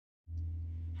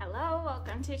Hello,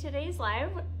 welcome to today's live,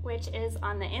 which is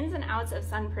on the ins and outs of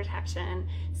sun protection.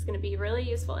 It's going to be really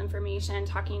useful information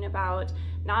talking about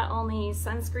not only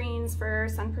sunscreens for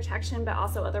sun protection, but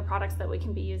also other products that we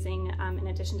can be using in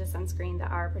addition to sunscreen that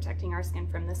are protecting our skin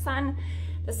from the sun.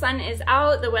 The sun is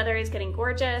out, the weather is getting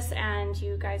gorgeous, and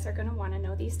you guys are going to want to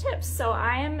know these tips. So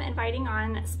I am inviting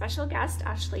on special guest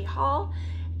Ashley Hall,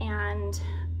 and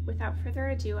without further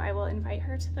ado, I will invite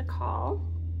her to the call.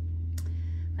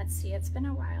 Let's see, it's been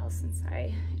a while since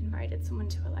I invited someone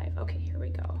to a live. Okay, here we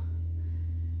go.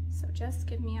 So just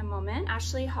give me a moment.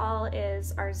 Ashley Hall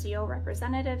is our ZEO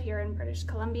representative here in British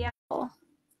Columbia. Okay.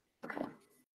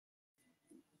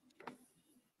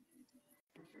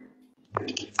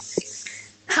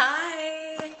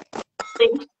 Hi.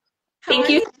 Thank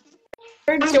you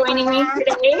for joining me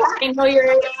today. I know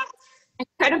you're an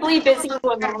incredibly busy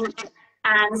woman,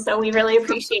 and so we really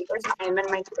appreciate your time, and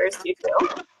my viewers do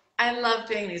too. I love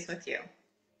doing these with you.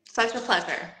 Such a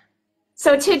pleasure.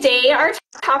 So today our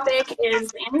topic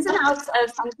is the ins and outs of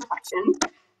sun protection.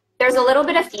 There's a little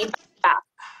bit of feedback. I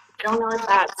don't know if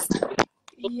that's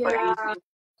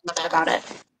about it.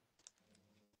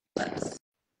 Let's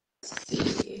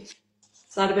see. Is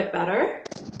that a bit better?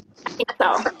 I think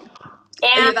so.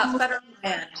 And that's better.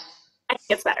 I think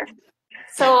it's better.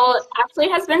 So Ashley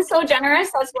has been so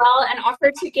generous as well and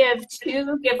offered to give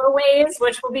 2 giveaways,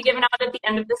 which will be given out at the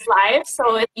end of this live.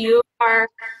 So if you are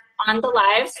on the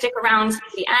live, stick around to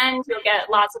the end. You'll get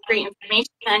lots of great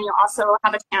information, and you'll also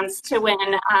have a chance to win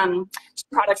 2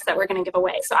 products that we're going to give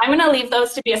away. So I'm going to leave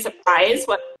those to be a surprise.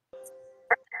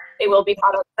 They will be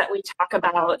products that we talk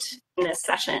about in this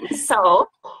session. So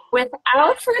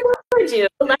without further ado,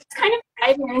 let's kind of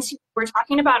dive into, we're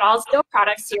talking about all ZEO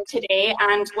products here today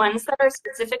and ones that are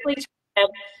specifically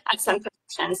targeted at sun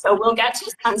protection. So we'll get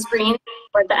to sunscreen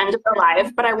toward the end of the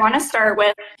live, but I want to start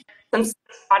with some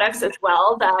products as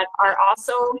well that are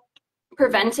also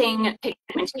preventing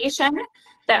pigmentation,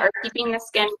 that are keeping the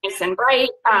skin nice and bright,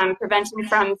 preventing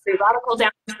from free radical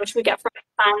damage, which we get from the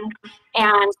sun.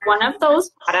 And one of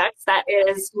those products that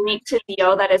is unique to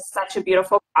ZEO, that is such a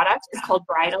beautiful product, is called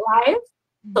Bright Alive.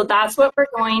 So that's what we're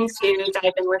going to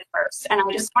dive in with first. And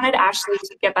I just wanted Ashley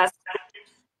to give us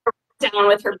down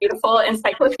with her beautiful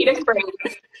encyclopedic brain.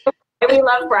 We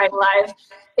love Bright Alive.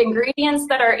 The ingredients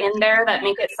that are in there that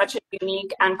make it such a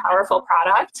unique and powerful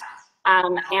product.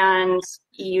 And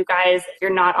you guys, if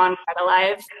you're not on Bright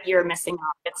Alive, you're missing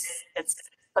out. It's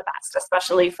the best,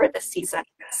 especially for this season.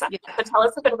 So tell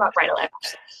us a bit about Bright Alive.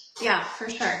 Yeah, for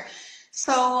sure.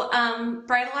 So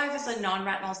Bright Alive is a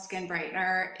non-retinol skin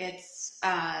brightener. It's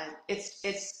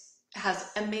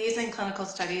has amazing clinical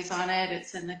studies on it.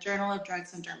 It's in the Journal of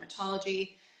Drugs and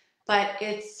Dermatology, but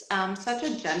it's such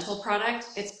a gentle product.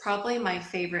 It's probably my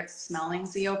favorite smelling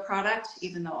ZEO product,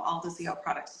 even though all the ZEO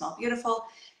products smell beautiful.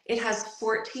 It has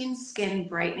 14 skin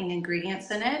brightening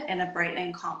ingredients in it in a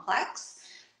brightening complex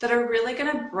that are really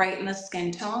going to brighten the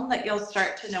skin tone that you'll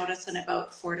start to notice in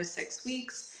about 4 to 6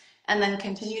 weeks, and then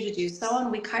continue to do so.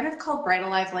 And we kind of call Bright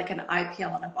Alive like an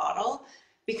IPL in a bottle,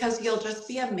 because you'll just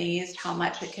be amazed how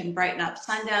much it can brighten up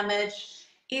sun damage,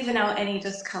 even out any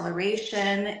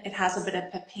discoloration. It has a bit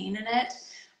of papain in it,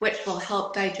 which will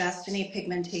help digest any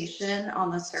pigmentation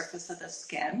on the surface of the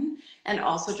skin, and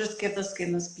also just give the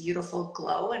skin this beautiful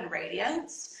glow and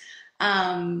radiance.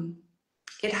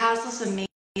 It has this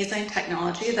amazing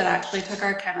technology that actually took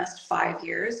our chemist 5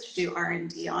 years to do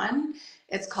R&D on.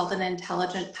 It's called an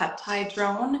intelligent peptide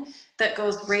drone that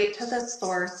goes right to the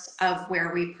source of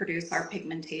where we produce our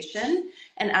pigmentation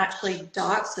and actually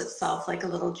docks itself like a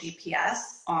little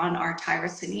GPS on our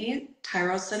tyrosinase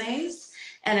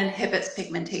and inhibits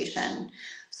pigmentation.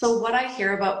 So what I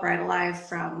hear about Bright Alive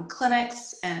from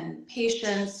clinics and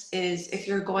patients is, if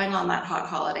you're going on that hot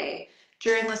holiday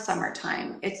during the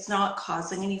summertime, it's not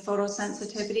causing any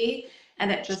photosensitivity,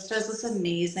 and it just does this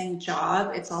amazing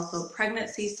job. It's also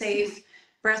pregnancy safe,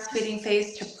 breastfeeding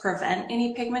phase, to prevent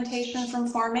any pigmentation from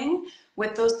forming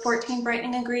with those 14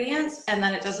 brightening ingredients. And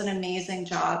then it does an amazing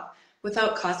job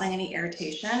without causing any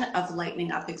irritation of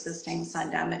lightening up existing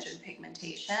sun damage and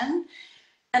pigmentation.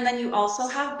 And then you also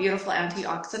have beautiful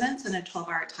antioxidants in a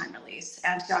 12-hour time release.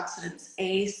 Antioxidants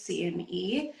A, C, and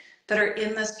E that are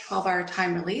in this 12-hour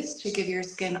time release to give your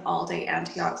skin all-day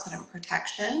antioxidant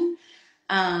protection.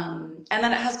 And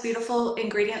then it has beautiful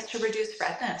ingredients to reduce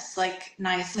redness, like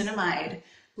niacinamide,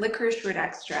 licorice root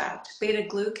extract,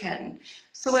 beta-glucan.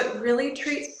 So it really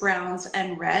treats browns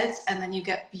and reds, and then you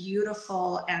get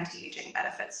beautiful anti-aging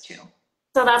benefits too.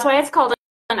 So that's why it's called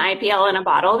an IPL in a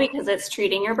bottle, because it's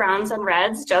treating your browns and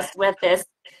reds just with this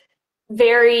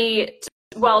very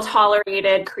well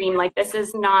tolerated cream. Like this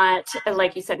is not,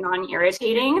 like you said,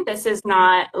 non-irritating. This is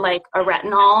not like a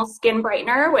retinol skin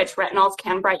brightener, which retinols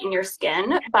can brighten your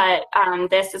skin, but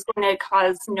this is going to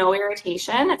cause no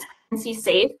irritation. It's pregnancy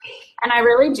safe. And I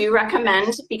really do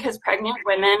recommend, because pregnant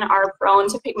women are prone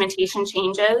to pigmentation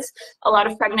changes. A lot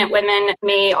of pregnant women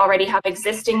may already have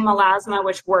existing melasma,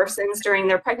 which worsens during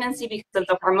their pregnancy because of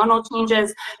the hormonal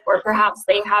changes, or perhaps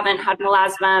they haven't had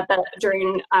melasma, but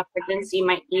during pregnancy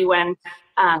might be when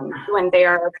they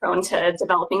are prone to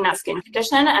developing that skin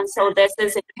condition. And so this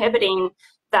is inhibiting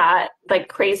that like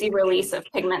crazy release of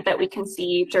pigment that we can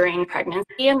see during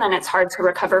pregnancy, and then it's hard to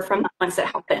recover from that once it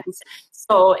happens.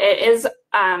 So it is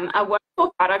a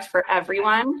wonderful product for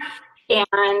everyone.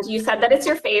 And you said that it's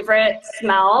your favorite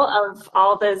smell of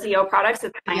all the ZO products.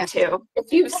 It's mine Yes. too.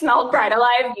 If you've smelled Bright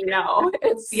Alive, you know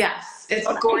it's Yes, it's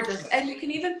so gorgeous. And you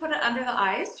can even put it under the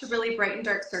eyes to really brighten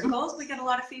dark circles. We get a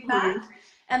lot of feedback. nice.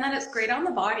 And then it's great on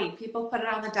the body. People put it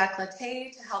on the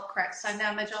décolleté to help correct sun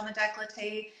damage on the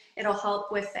décolleté. It'll help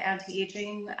with the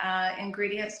anti-aging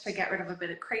ingredients to get rid of a bit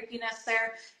of crepiness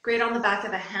there. Great on the back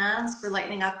of the hands for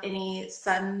lightening up any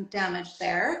sun damage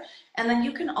there. And then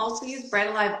you can also use Bright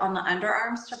Alive on the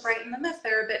underarms to brighten them if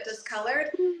they're a bit discolored,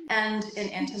 and in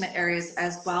intimate areas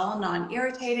as well,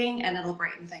 non-irritating, and it'll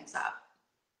brighten things up.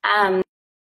 Um,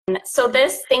 so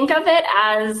this, think of it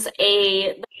as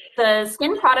the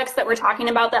skin products that we're talking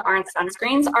about that aren't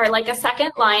sunscreens are like a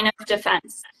second line of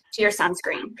defense to your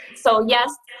sunscreen. So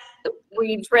yes,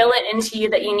 we drill it into you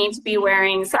that you need to be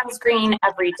wearing sunscreen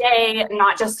every day,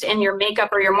 not just in your makeup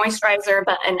or your moisturizer,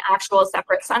 but an actual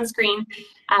separate sunscreen.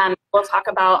 We'll talk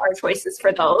about our choices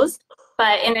for those.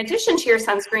 But in addition to your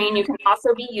sunscreen, you can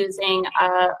also be using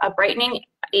a brightening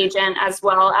agent, as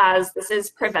well as this is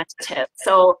preventative.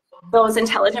 So those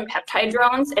intelligent peptide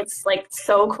drones, it's like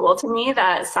so cool to me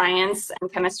that science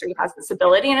and chemistry has this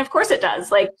ability. And of course it does.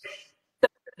 Like,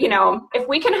 you know, if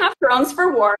we can have drones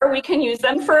for war, we can use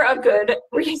them for a good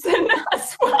reason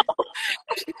as well.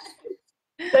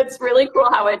 That's really cool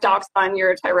how it docks on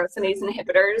your tyrosinase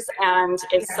inhibitors and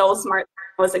is so smart,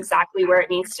 knows exactly where it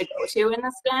needs to go to in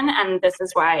the skin. And this is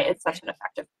why it's such an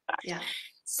effective product. Yeah.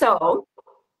 So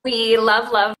we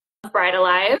love Bright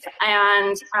Alive,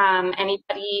 and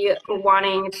anybody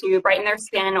wanting to brighten their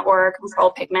skin or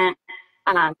control pigment,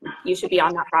 you should be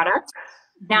on that product.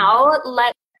 Now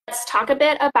let's talk a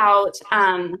bit about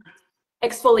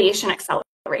exfoliation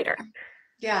accelerator.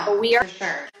 Yeah, So we are for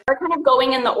sure. kind of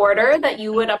going in the order that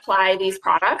you would apply these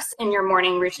products in your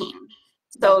morning routine.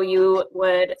 So you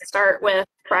would start with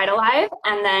Bright Alive,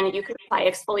 and then you could apply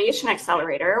exfoliation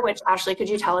accelerator, which Ashley, could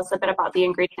you tell us a bit about the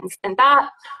ingredients in that,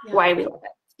 why we love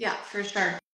it? Yeah, for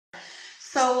sure.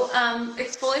 So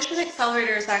exfoliation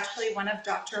accelerator is actually one of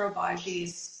Dr.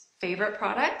 Obaji's favorite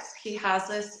products. He has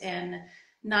this in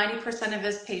 90% of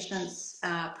his patients'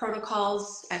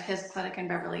 protocols at his clinic in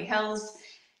Beverly Hills.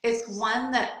 It's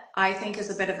one that I think is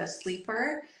a bit of a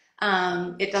sleeper.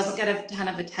 It doesn't get a ton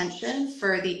of attention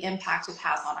for the impact it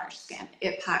has on our skin.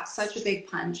 It packs such a big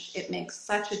punch. It makes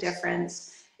such a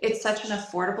difference. It's such an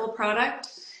affordable product.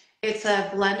 It's a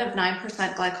blend of 9%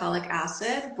 glycolic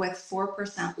acid with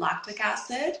 4% lactic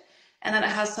acid. And then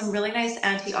it has some really nice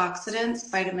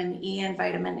antioxidants, vitamin E and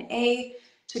vitamin A,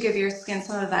 to give your skin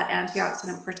some of that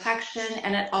antioxidant protection.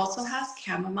 And it also has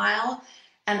chamomile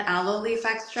and aloe leaf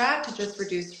extract to just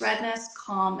reduce redness,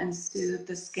 calm, and soothe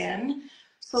the skin.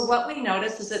 So what we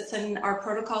notice is it's in our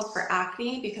protocols for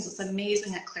acne because it's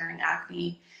amazing at clearing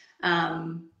acne.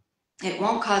 It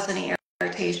won't cause any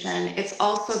irritation. It's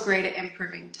also great at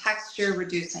improving texture,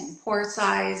 reducing pore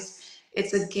size.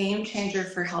 It's a game changer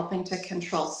for helping to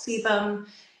control sebum.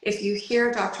 If you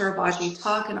hear Dr. Obaji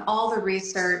talk and all the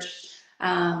research,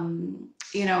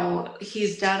 you know,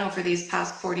 he's done over these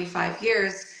past 45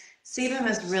 years, sebum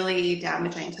is really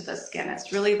damaging to the skin.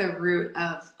 It's really the root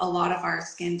of a lot of our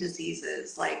skin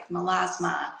diseases like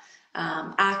melasma,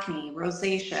 acne,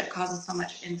 rosacea. It causes so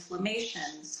much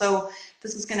inflammation. So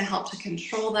this is going to help to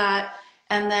control that.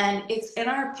 And then it's in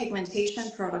our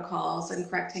pigmentation protocols and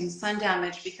correcting sun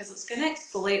damage because it's going to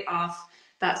exfoliate off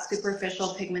that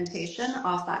superficial pigmentation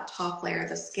off that top layer of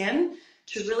the skin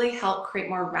to really help create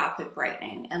more rapid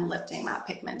brightening and lifting that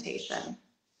pigmentation.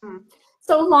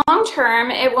 So long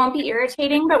term, it won't be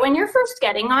irritating, but when you're first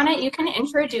getting on it, you can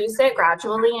introduce it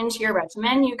gradually into your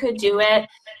regimen. You could do it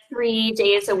 3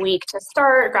 days a week to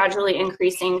start, gradually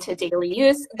increasing to daily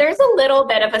use. There's a little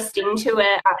bit of a sting to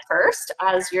it at first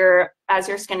as your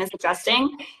skin is adjusting.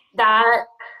 That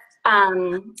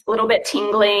little bit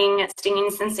tingling, stinging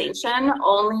sensation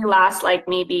only lasts like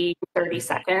maybe 30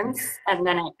 seconds and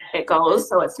then it goes.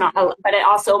 So it's not, but it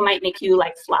also might make you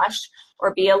like flush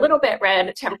or be a little bit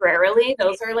red temporarily.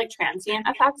 Those are like transient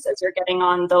effects as you're getting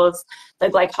on those, the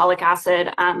glycolic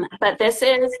acid. But this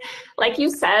is, like you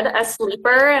said, a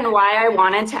sleeper, and why I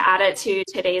wanted to add it to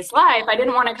today's live. I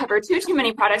didn't want to cover too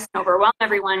many products and overwhelm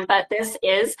everyone, but this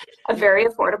is a very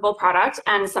affordable product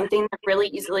and something that really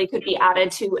easily could be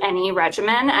added to any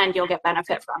regimen and you'll get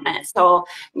benefit from it. So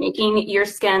making your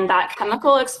skin, that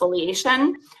chemical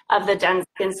exfoliation of the dense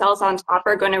skin cells on top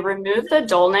are going to remove the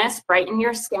dullness, brighten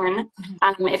your skin.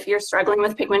 If you're struggling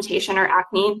with pigmentation or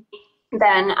acne,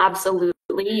 then absolutely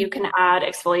you can add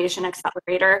exfoliation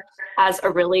accelerator as a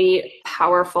really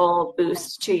powerful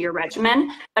boost to your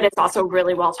regimen, but it's also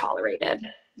really well tolerated.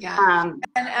 Yeah.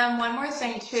 And one more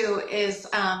thing too is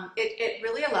it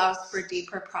really allows for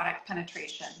deeper product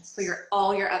penetration. So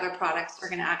all your other products are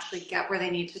going to actually get where they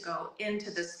need to go into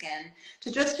the skin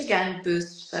to just, again,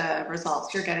 boost the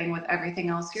results you're getting with everything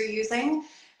else you're using.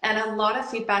 And a lot of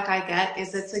feedback I get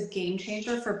is it's a game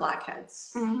changer for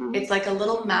blackheads. It's like a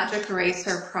little magic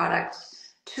eraser product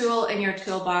tool in your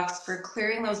toolbox for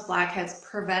clearing those blackheads,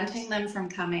 preventing them from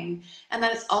coming. And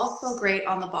then it's also great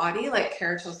on the body, like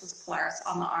keratosis pilaris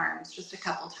on the arms, just a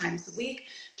couple times a week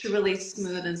to really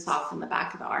smooth and soften the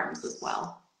back of the arms as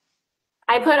well.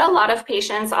 I put a lot of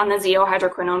patients on the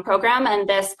zeohydroquinone program, and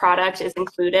this product is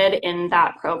included in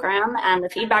that program. And the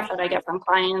feedback that I get from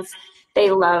clients, they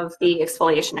love the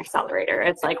exfoliation accelerator.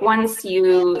 It's like once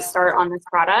you start on this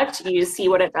product, you see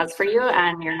what it does for you,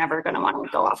 and you're never going to want to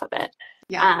go off of it.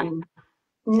 Yeah.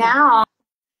 Now,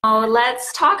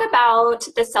 let's talk about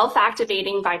the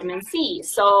self-activating vitamin C.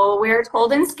 So we're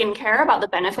told in skincare about the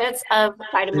benefits of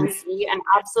vitamin C, and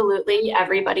absolutely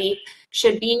everybody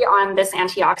should be on this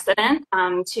antioxidant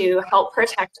to help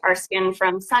protect our skin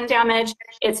from sun damage.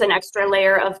 It's an extra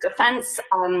layer of defense.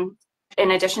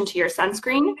 In addition to your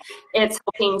sunscreen, it's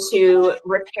helping to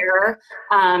repair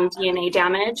DNA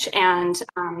damage, and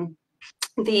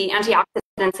the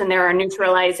antioxidants in there are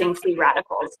neutralizing free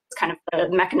radicals. It's kind of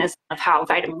the mechanism of how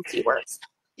vitamin C works.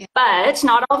 Yeah. But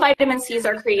not all vitamin C's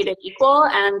are created equal,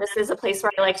 and this is a place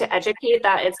where I like to educate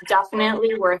that it's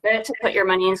definitely worth it to put your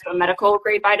money into a medical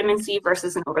grade vitamin C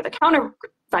versus an over-the-counter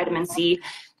vitamin C.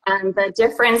 And the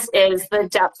difference is the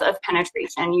depth of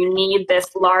penetration. You need this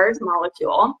large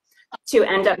molecule to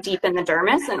end up deep in the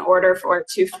dermis in order for it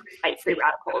to fight free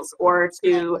radicals or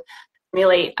to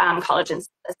stimulate collagen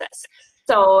synthesis.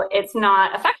 So it's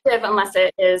not effective unless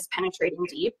it is penetrating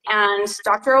deep. And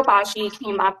Dr. Obashi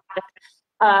came up with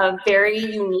a very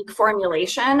unique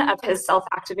formulation of his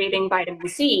self-activating vitamin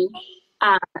C,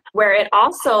 where it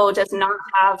also does not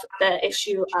have the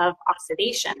issue of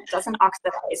oxidation. It doesn't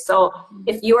oxidize. So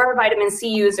if you are a vitamin C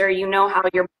user, you know how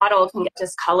your bottle can get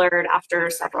discolored after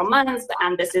several months,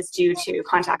 and this is due to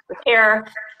contact with air.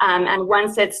 And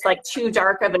once it's like too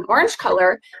dark of an orange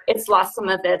color, it's lost some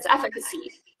of its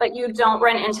efficacy. But you don't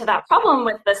run into that problem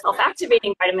with the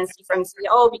self-activating vitamin C from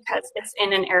CO because it's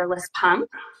in an airless pump.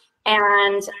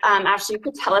 And Ashley, you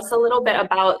could tell us a little bit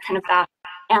about kind of that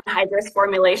anhydrous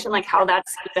formulation, like how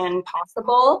that's even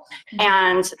possible,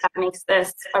 and that makes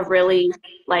this a really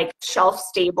like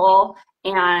shelf-stable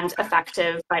and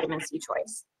effective vitamin C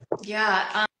choice.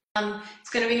 Yeah, it's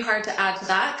going to be hard to add to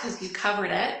that because you covered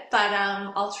it, but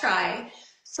I'll try.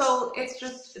 So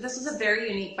this is a very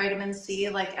unique vitamin C,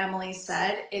 like Emily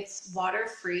said. It's water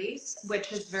freeze,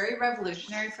 which is very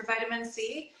revolutionary for vitamin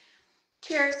C.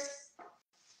 Cheers.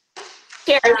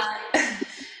 Cheers.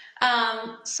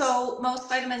 So most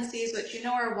vitamin C's, which you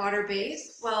know are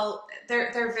water-based, well,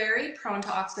 they're very prone to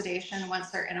oxidation once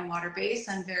they're in a water base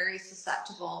and very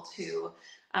susceptible to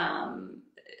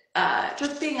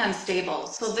just being unstable.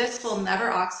 So this will never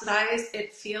oxidize.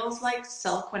 It feels like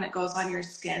silk when it goes on your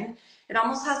skin. It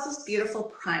almost has this beautiful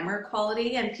primer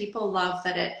quality, and people love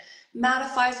that it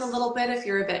mattifies a little bit if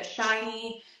you're a bit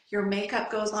shiny. Your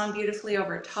makeup goes on beautifully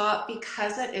over top.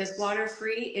 Because it is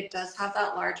water-free, it does have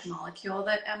that large molecule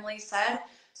that Emily said.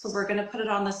 So we're going to put it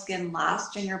on the skin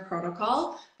last in your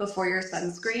protocol before your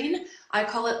sunscreen. I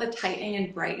call it the tightening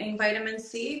and brightening vitamin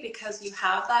C because you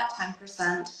have that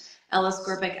 10%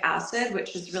 L-ascorbic acid,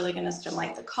 which is really going to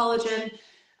stimulate the collagen,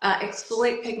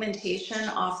 exfoliate pigmentation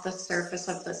off the surface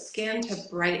of the skin to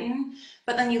brighten.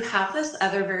 But then you have this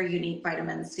other very unique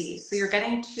vitamin C. So you're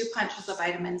getting 2 punches of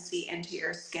vitamin C into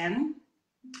your skin.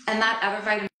 And that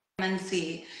other vitamin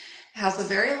C has a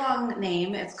very long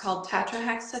name. It's called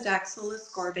tetrahexadecyl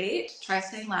ascorbate. Try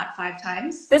saying that 5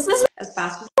 times. This is as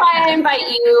fast as why I invite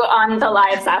you on the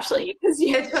lives, Ashley, because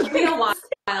it took me a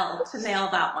while to nail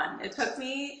that one. It took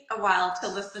me a while to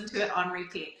listen to it on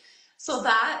repeat. So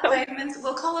that vitamin,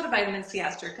 we'll call it a vitamin C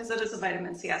ester because it is a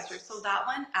vitamin C ester. So that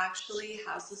one actually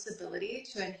has this ability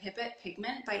to inhibit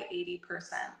pigment by 80%.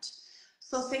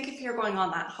 So think if you're going on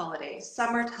that holiday,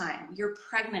 summertime, you're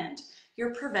pregnant,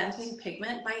 you're preventing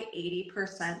pigment by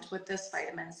 80% with this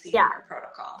vitamin C Yeah, in your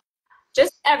protocol.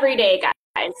 just every day,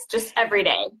 guys, just every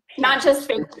day, not Yeah. just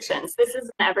vacations. This is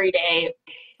an everyday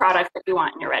product that you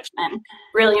want in your regimen.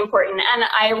 Really important. And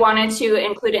I wanted to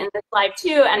include it in this live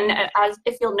too. And as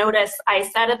if you'll notice, I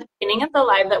said at the beginning of the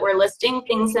live that we're listing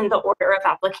things in the order of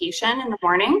application in the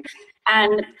morning.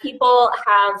 And people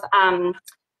have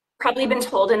probably been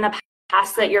told in the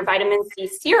past that your vitamin C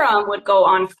serum would go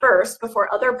on first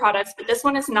before other products, but this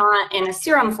one is not in a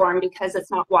serum form because it's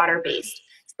not water-based.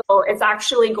 So it's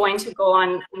actually going to go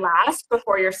on last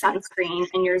before your sunscreen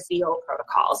and your ZO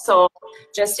protocol. So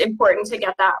just important to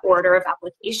get that order of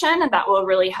application, and that will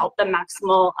really help the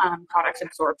maximal product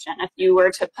absorption. If you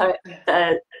were to put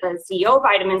the ZO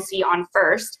vitamin C on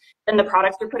first, then the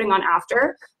products you're putting on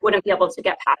after wouldn't be able to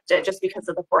get past it just because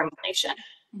of the formulation.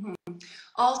 Mm-hmm.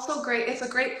 Also great, it's a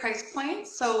great price point.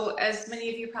 So as many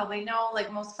of you probably know,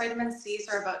 like most vitamin C's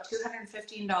are about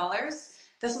 $215.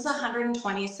 This is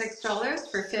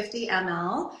 $126 for 50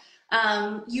 ml.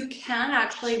 You can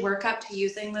actually work up to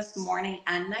using this morning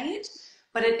and night,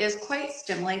 but it is quite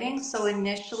stimulating. So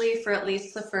initially for at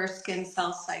least the first skin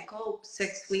cell cycle,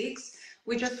 6 weeks,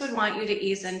 we just would want you to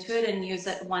ease into it and use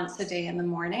it once a day in the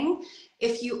morning.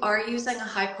 If you are using a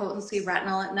high potency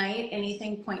retinol at night,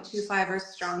 anything 0.25 or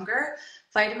stronger,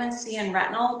 vitamin C and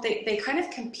retinol, they kind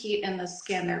of compete in the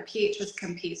skin. Their pHs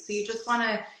compete. So you just want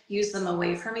to use them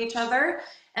away from each other.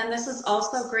 And this is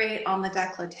also great on the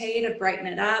décolleté to brighten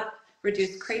it up,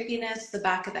 reduce crepiness, the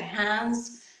back of the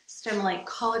hands, stimulate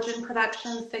collagen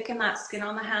production, thicken that skin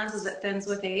on the hands as it thins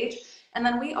with age. And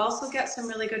then we also get some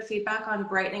really good feedback on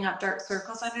brightening up dark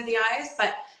circles under the eyes,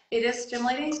 but it is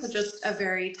stimulating, so just a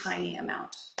very tiny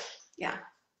amount. Yeah.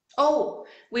 Oh,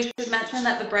 we should mention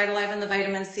that the Bright Alive and the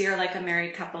vitamin C are like a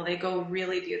married couple. They go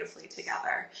really beautifully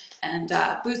together and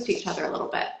boost each other a little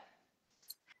bit.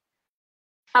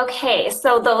 Okay,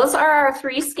 so those are our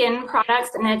 3 skin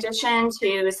products in addition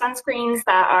to sunscreens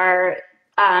that are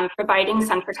providing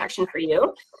sun protection for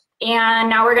you. And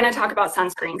now we're going to talk about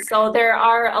sunscreens. So there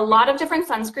are a lot of different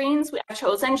sunscreens. We have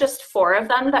chosen just 4 of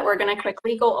them that we're going to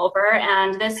quickly go over.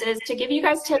 And this is to give you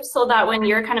guys tips so that when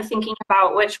you're kind of thinking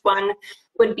about which one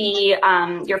would be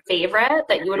your favorite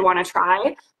that you would want to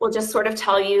try, we'll just sort of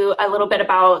tell you a little bit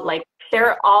about, like,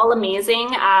 they're all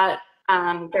amazing at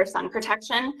their sun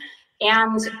protection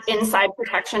and inside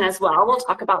protection as well. We'll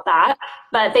talk about that.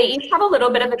 But they each have a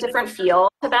little bit of a different feel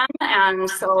to them. And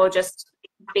so just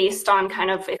based on kind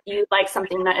of if you like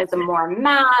something that is a more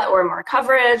matte or more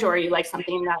coverage, or you like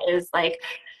something that is like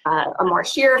a more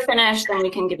sheer finish, then we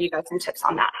can give you guys some tips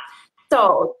on that.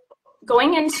 So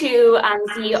going into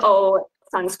ZO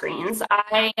sunscreens,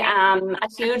 I am a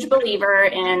huge believer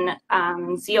in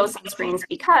ZO sunscreens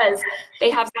because they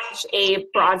have such a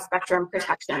broad spectrum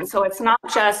protection. So it's not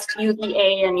just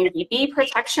UVA and UVB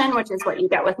protection, which is what you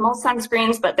get with most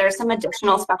sunscreens, but there's some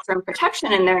additional spectrum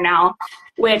protection in there now,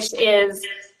 which is,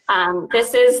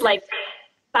 this is like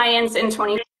science in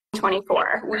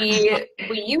 2024. We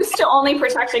used to only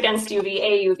protect against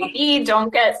UVA, UVB.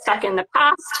 Don't get stuck in the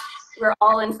past. We're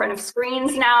all in front of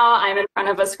screens now. I'm in front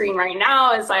of a screen right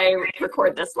now as I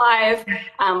record this live.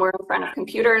 We're in front of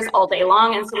computers all day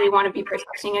long, and so we want to be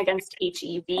protecting against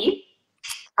HEV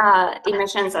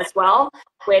emissions as well,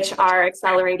 which are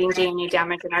accelerating DNA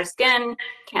damage in our skin,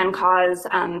 can cause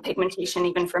pigmentation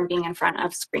even from being in front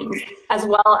of screens, as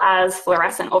well as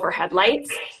fluorescent overhead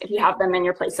lights. If you have them in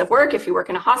your place of work, if you work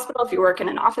in a hospital, if you work in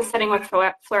an office setting with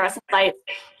fluorescent lights,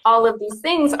 all of these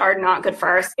things are not good for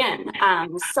our skin.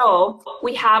 So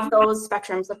we have those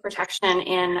spectrums of protection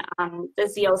in the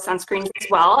ZO sunscreens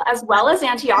as well as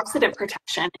antioxidant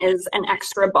protection is an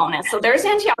extra bonus. So there's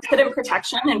antioxidant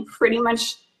protection in pretty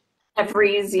much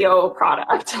every ZO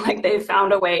product. Like, they've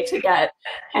found a way to get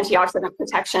antioxidant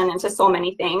protection into so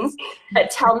many things.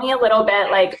 But tell me a little bit,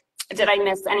 like, did I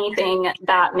miss anything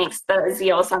that makes the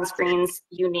ZO sunscreens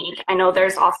unique? I know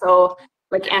there's also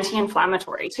like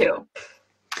anti-inflammatory too.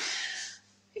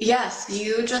 Yes,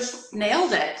 you just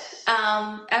nailed it.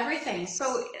 Everything.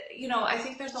 So, you know, I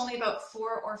think there's only about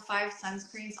 4 or 5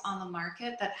 sunscreens on the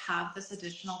market that have this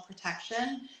additional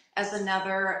protection as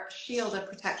another shield of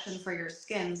protection for your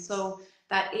skin. So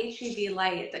that HEV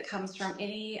light that comes from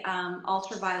any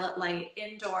ultraviolet light,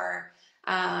 indoor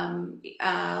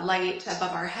light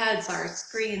above our heads, our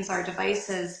screens, our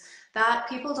devices, that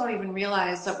people don't even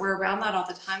realize that we're around that all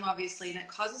the time, obviously, and it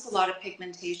causes a lot of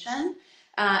pigmentation.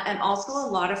 And also a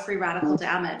lot of free radical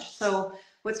damage. So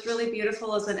what's really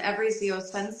beautiful is in every ZO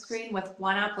sunscreen with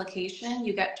one application,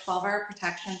 you get 12-hour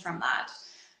protection from that.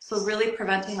 So really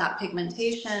preventing that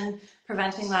pigmentation,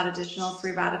 preventing that additional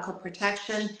free radical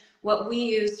protection. What we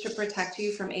use to protect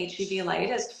you from HUV light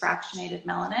is fractionated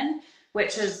melanin,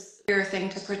 which is your thing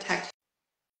to protect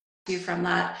you from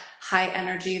that high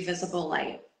energy visible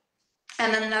light.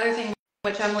 And then another thing,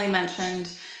 which Emily mentioned,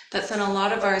 that's in a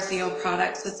lot of our ZO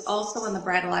products, it's also in the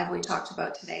Bright Alive we talked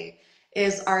about today,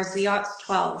 is our Zeox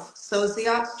 12. So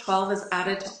Zeox 12 is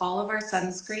added to all of our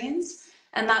sunscreens,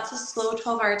 and that's a slow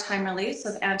 12-hour time release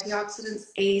of antioxidants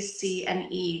A, C,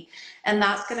 and E. And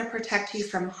that's going to protect you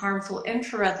from harmful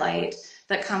infrared light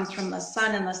that comes from the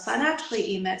sun. And the sun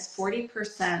actually emits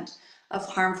 40% of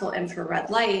harmful infrared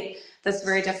light. That's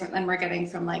very different than we're getting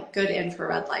from like good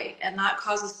infrared light. And that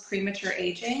causes premature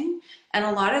aging and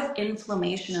a lot of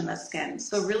inflammation in the skin.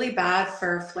 So really bad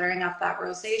for flaring up that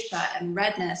rosacea and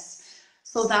redness.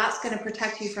 So that's going to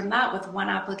protect you from that with one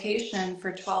application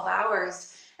for 12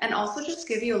 hours and also just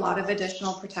give you a lot of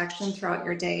additional protection throughout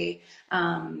your day,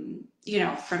 you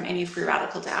know, from any free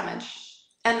radical damage.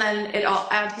 And then it all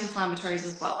anti-inflammatories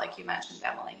as well, like you mentioned,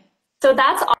 Emily. So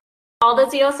that's all the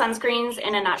ZO sunscreens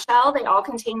in a nutshell. They all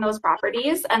contain those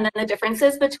properties, and then the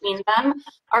differences between them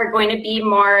are going to be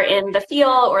more in the feel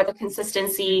or the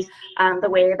consistency, the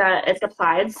way that it's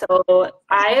applied. So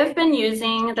I have been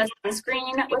using the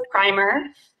sunscreen with primer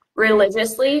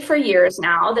religiously for years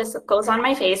now. This goes on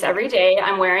my face every day.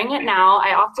 I'm wearing it now.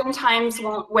 I oftentimes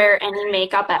won't wear any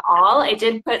makeup at all. I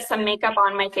did put some makeup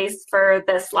on my face for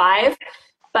this live,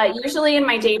 but usually in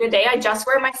my day-to-day, I just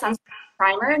wear my sunscreen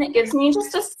primer and it gives me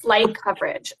just a slight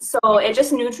coverage. So it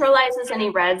just neutralizes any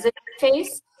reds in your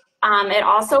face. It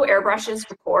also airbrushes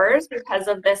your pores because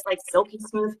of this like silky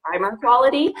smooth primer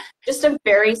quality, just a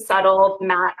very subtle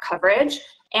matte coverage.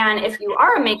 And if you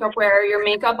are a makeup wearer, your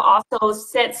makeup also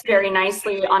sits very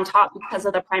nicely on top because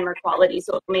of the primer quality.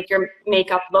 So it'll make your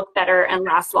makeup look better and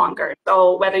last longer.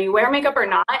 So whether you wear makeup or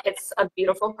not, it's a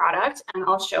beautiful product. And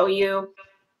I'll show you.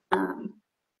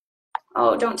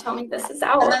 Oh, don't tell me this is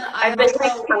out. I've been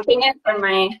like pumping it for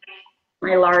my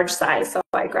large size, so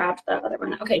I grabbed the other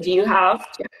one. Okay, do you have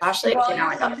Ashley? Well, okay, now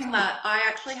you're something that I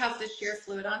actually have the sheer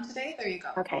fluid on today. There you go.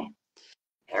 Okay,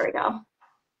 there we go.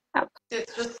 Yep.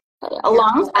 It's just a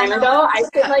long time ago, I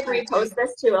should like repost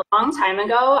this too. A long time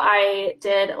ago, I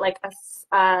did like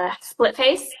a split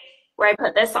face where I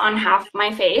put this on half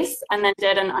my face and then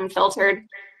did an unfiltered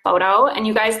photo. And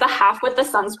you guys, the half with the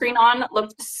sunscreen on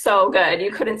looked so good. You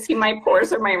couldn't see my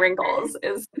pores or my wrinkles.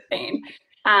 It was insane.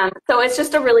 So it's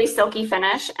just a really silky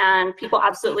finish and people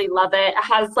absolutely love it. It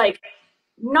has like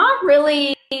not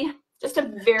really, just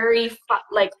a very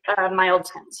like mild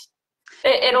tint.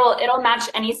 It'll match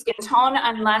any skin tone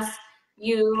unless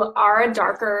you are a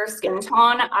darker skin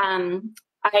tone.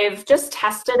 I've just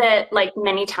tested it like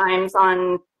many times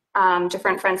on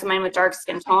different friends of mine with dark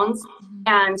skin tones,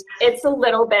 and it's a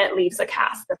little bit leaves a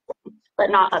cast,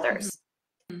 but not others.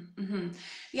 Mm-hmm.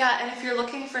 Yeah, and if you're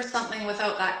looking for something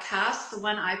without that cast, the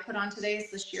one I put on today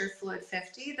is the Sheer Fluid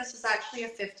 50. This is actually a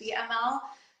 50 ml.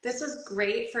 This is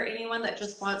great for anyone that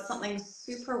just wants something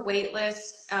super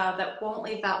weightless, that won't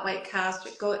leave that white cast.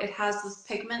 It has this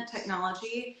pigment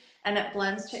technology and it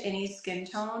blends to any skin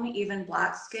tone, even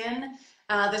black skin.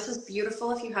 This is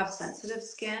beautiful if you have sensitive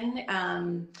skin.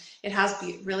 It has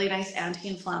really nice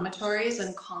anti-inflammatories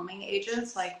and calming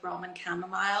agents like Roman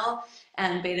chamomile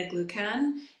and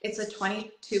beta-glucan. It's a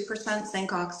 22%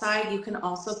 zinc oxide. You can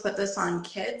also put this on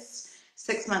kids,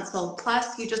 6 months old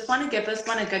plus. You just want to give this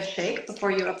one a good shake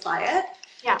before you apply it.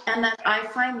 Yeah. And then I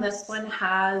find this one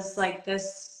has like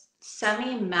this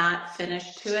semi-matte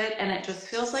finish to it, and it just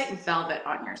feels like velvet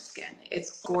on your skin.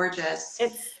 It's gorgeous.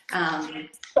 It's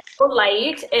so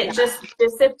light. It just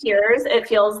disappears. It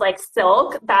feels like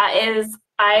silk. That is,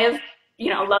 I've,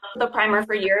 loved the primer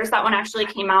for years. That one actually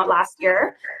came out last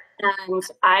year. And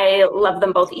I love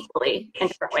them both equally in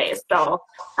different ways. So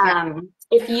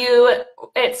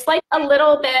it's like a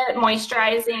little bit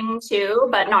moisturizing too,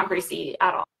 but not greasy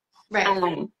at all.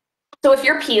 Right. So if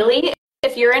you're peely,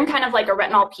 if you're in kind of like a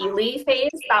retinol peely phase,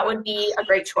 that would be a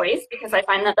great choice because I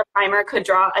find that the primer could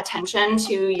draw attention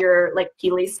to your like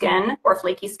peely skin or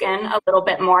flaky skin a little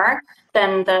bit more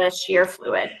than the sheer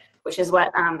fluid, which is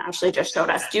what Ashley just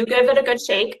showed us. Do give it a good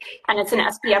shake, and it's an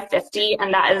SPF 50,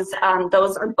 and that is,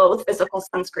 those are both physical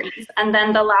sunscreens. And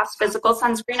then the last physical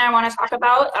sunscreen I want to talk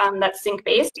about that's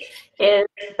zinc-based is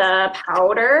the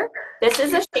powder. This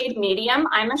is a shade medium.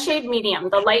 I'm a shade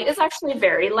medium. The light is actually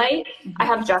very light. I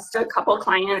have just a couple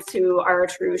clients who are a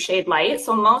true shade light,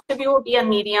 so most of you will be a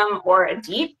medium or a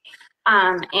deep,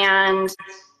 and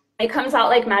it comes out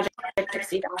like magic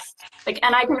pixie dust.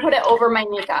 And I can put it over my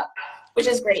makeup, which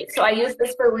is great. So I use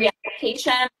this for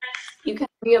reapplication. You can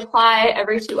reapply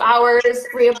every 2 hours,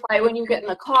 reapply when you get in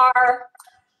the car,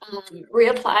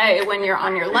 reapply when you're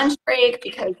on your lunch break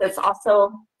because it's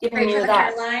also giving Great for you the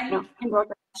that, hairline. indoor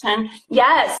protection.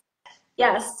 Yes,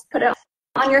 yes, put it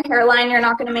on your hairline. You're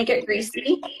not going to make it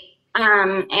greasy.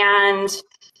 And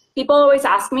people always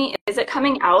ask me, is it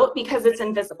coming out? Because it's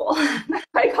invisible.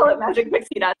 I call it magic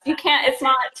pixie dust. You can't, it's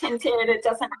not tinted. It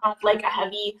doesn't have like a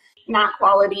heavy matte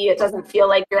quality. It doesn't feel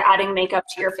like you're adding makeup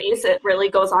to your face. It really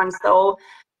goes on so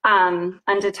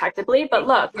undetectably. But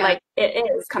look, like it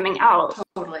is coming out.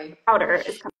 Totally. Powder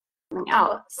is coming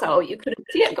out. So you couldn't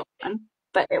see it go on,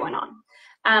 but it went on.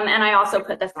 And I also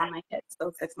put this on my kids,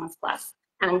 so 6 months plus,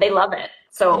 and they love it.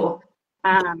 So,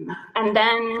 and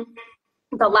then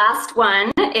the last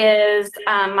one is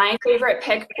my favorite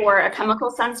pick for a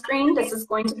chemical sunscreen. This is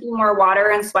going to be more water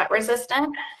and sweat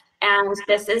resistant. And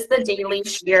this is the Daily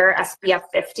Sheer SPF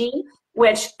 50,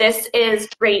 which this is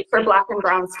great for black and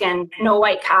brown skin. No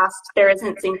white cast. There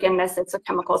isn't zinc in this. It's a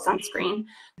chemical sunscreen.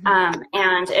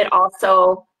 And it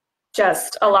also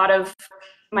just a lot of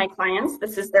my clients,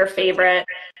 this is their favorite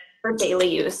for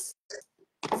daily use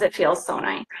because it feels so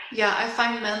nice. Yeah, I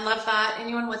find men love that.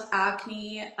 Anyone with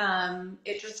acne,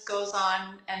 it just goes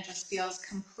on and just feels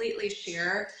completely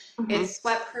sheer. It's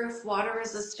sweat-proof, water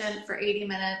resistant for 80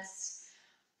 minutes.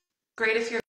 Great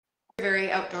if you're very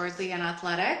outdoorsy and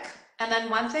athletic. And then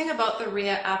one thing about the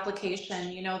Rhea application,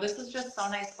 you know, this is just so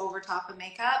nice over top of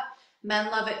makeup.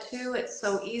 Men love it too. It's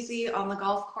so easy on the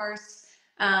golf course.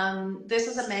 This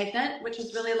is a magnet, which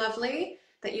is really lovely,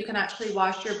 that you can actually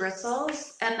wash your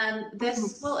bristles. And then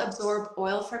this will absorb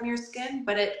oil from your skin,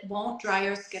 but it won't dry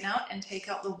your skin out and take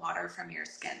out the water from your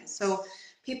skin. So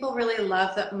people really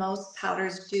love that most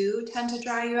powders do tend to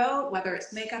dry you out, whether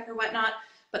it's makeup or whatnot,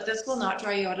 but this will not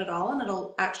dry you out at all, and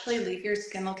it'll actually leave your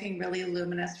skin looking really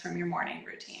luminous from your morning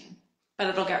routine. But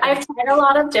it'll get rid of. I've tried a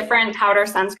lot of different powder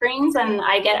sunscreens, and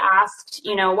I get asked,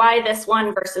 you know, why this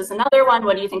one versus another one?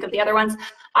 What do you think of the other ones?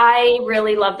 I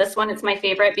really love this one. It's my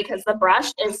favorite because the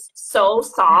brush is so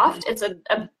soft. It's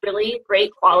a really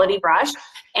great quality brush,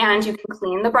 and you can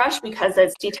clean the brush because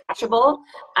it's detachable.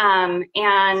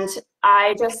 And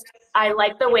I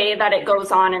like the way that it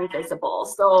goes on invisible.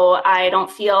 So I don't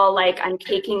feel like I'm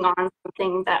caking on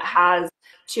something that has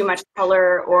too much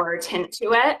color or tint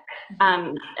to it.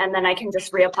 And then I can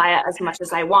just reapply it as much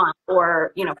as I want,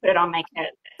 or, you know, put it on my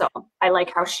kids. So I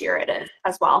like how sheer it is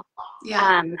as well.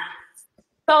 Yeah.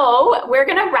 So we're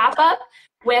going to wrap up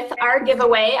with our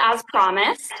giveaway as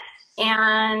promised.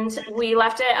 And we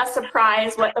left it a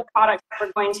surprise what the products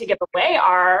we're going to give away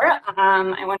are.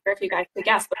 I wonder if you guys could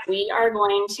guess, but we are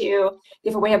going to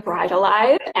give away a Bride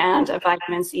Alive and a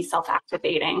vitamin C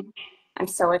self-activating. I'm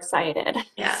so excited.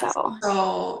 Yeah.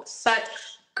 So such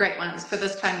great ones for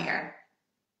this time of year.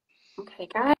 Okay,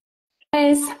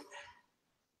 guys.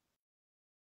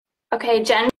 Okay,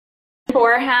 Jen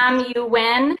Borham, you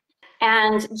win.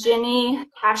 And Ginny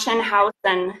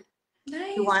Passionhausen.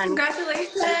 Nice. You won.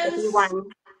 Congratulations. You won.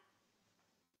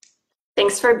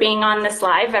 Thanks for being on this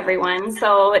live, everyone.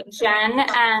 So Jen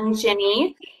and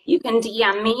Ginny, you can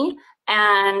DM me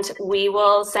and we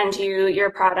will send you your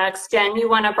products. Jen, you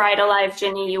won a Bride Alive.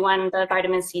 Ginny, you won the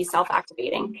vitamin C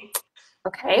self-activating.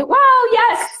 Okay, wow,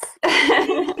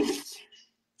 yes.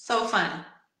 So fun.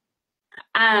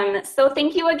 So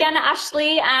thank you again,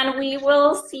 Ashley, and we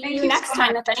will see you next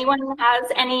time. If anyone has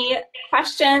any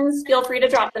questions, feel free to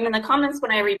drop them in the comments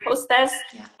when I repost this.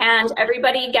 Yeah. And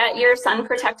everybody get your sun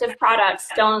protective products.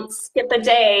 Don't skip a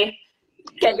day.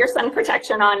 Get your sun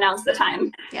protection on. Now's the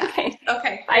time. Yeah. Okay.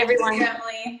 Okay. Bye, everyone. Thanks,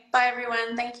 Emily. Bye,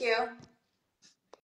 everyone. Thank you.